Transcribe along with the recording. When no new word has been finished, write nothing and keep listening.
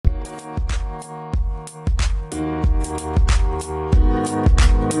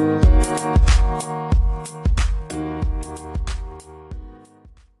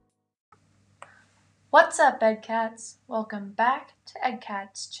What's up, EdCats? Welcome back to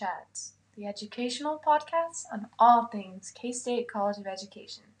EdCats Chats, the educational podcast on all things K-State College of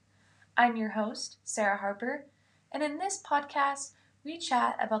Education. I'm your host, Sarah Harper, and in this podcast, we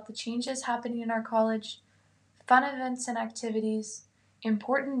chat about the changes happening in our college, fun events and activities,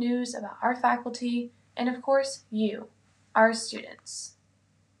 important news about our faculty, and of course, you, our students.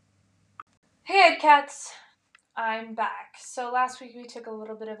 Hey, EdCats! I'm back. So last week we took a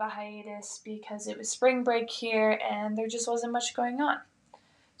little bit of a hiatus because it was spring break here and there just wasn't much going on.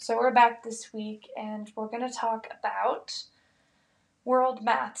 So we're back this week and we're going to talk about World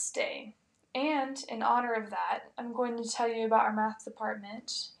Maths Day. And in honor of that, I'm going to tell you about our math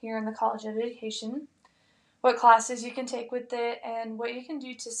department here in the College of Education, what classes you can take with it, and what you can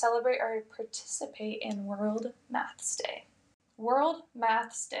do to celebrate or participate in World Maths Day. World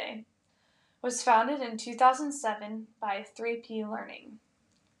Maths Day was founded in 2007 by 3P Learning.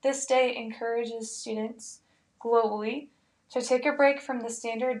 This day encourages students globally to take a break from the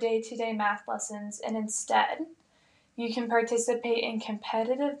standard day-to-day math lessons, and instead, you can participate in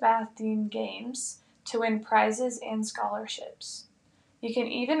competitive math-themed games to win prizes and scholarships. You can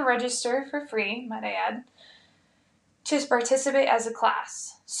even register for free, might I add, to participate as a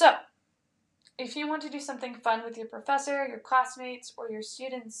class. So, if you want to do something fun with your professor, your classmates, or your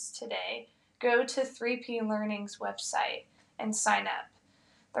students today, go to 3P Learning's website and sign up.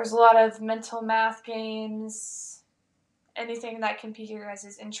 There's a lot of mental math games, anything that can pique your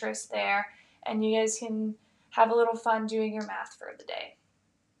guys' interest there, and you guys can have a little fun doing your math for the day.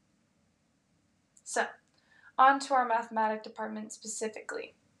 So, on to our mathematics department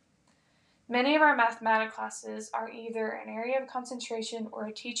specifically. Many of our mathematics classes are either an area of concentration or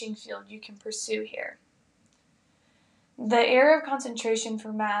a teaching field you can pursue here. The area of concentration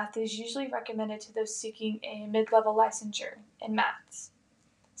for math is usually recommended to those seeking a mid-level licensure in maths.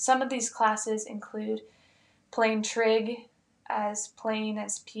 Some of these classes include Plane Trig, as plain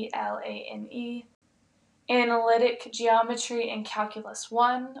as Plane, Analytic Geometry and Calculus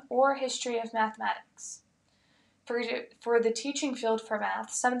 1, or History of Mathematics. For the teaching field for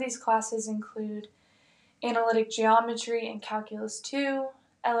math, some of these classes include Analytic Geometry and Calculus 2,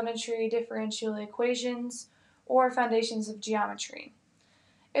 Elementary Differential Equations, or Foundations of Geometry.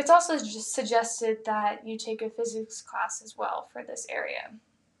 It's also just suggested that you take a physics class as well for this area.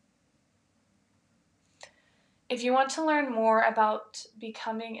 If you want to learn more about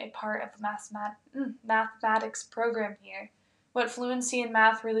becoming a part of the mathematics program here, what fluency in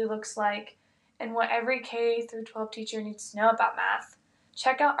math really looks like, and what every K through 12 teacher needs to know about math,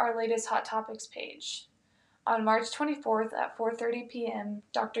 check out our latest Hot Topics page. On March 24th at 4:30 p.m.,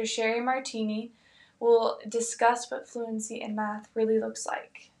 Dr. Sherry Martini will discuss what fluency in math really looks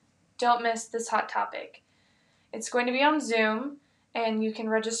like. Don't miss this hot topic. It's going to be on Zoom, and you can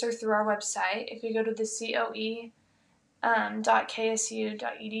register through our website. If you go to the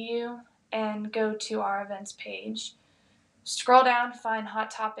coe.ksu.edu and go to our events page, scroll down, find Hot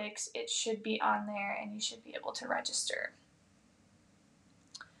Topics. It should be on there, and you should be able to register.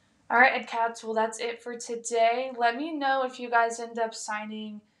 All right, EdCats, well, that's it for today. Let me know if you guys end up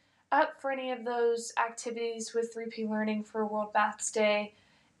signing up for any of those activities with 3P Learning for World Maths Day,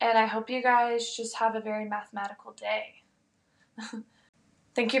 and I hope you guys just have a very mathematical day.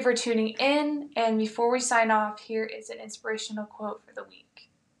 Thank you for tuning in, and before we sign off, here is an inspirational quote for the week.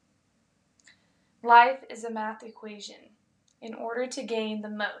 Life is a math equation. In order to gain the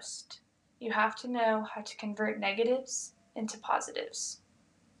most, you have to know how to convert negatives into positives.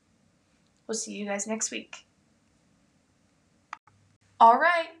 We'll see you guys next week. All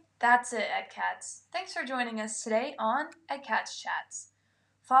right. That's it, EdCats. Thanks for joining us today on EdCats Chats.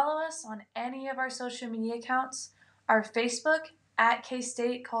 Follow us on any of our social media accounts, our Facebook at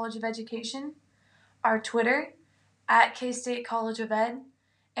K-State College of Education, our Twitter at K-State College of Ed,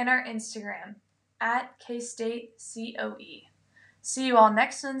 and our Instagram at K-State COE. See you all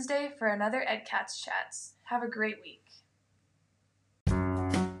next Wednesday for another EdCats Chats. Have a great week.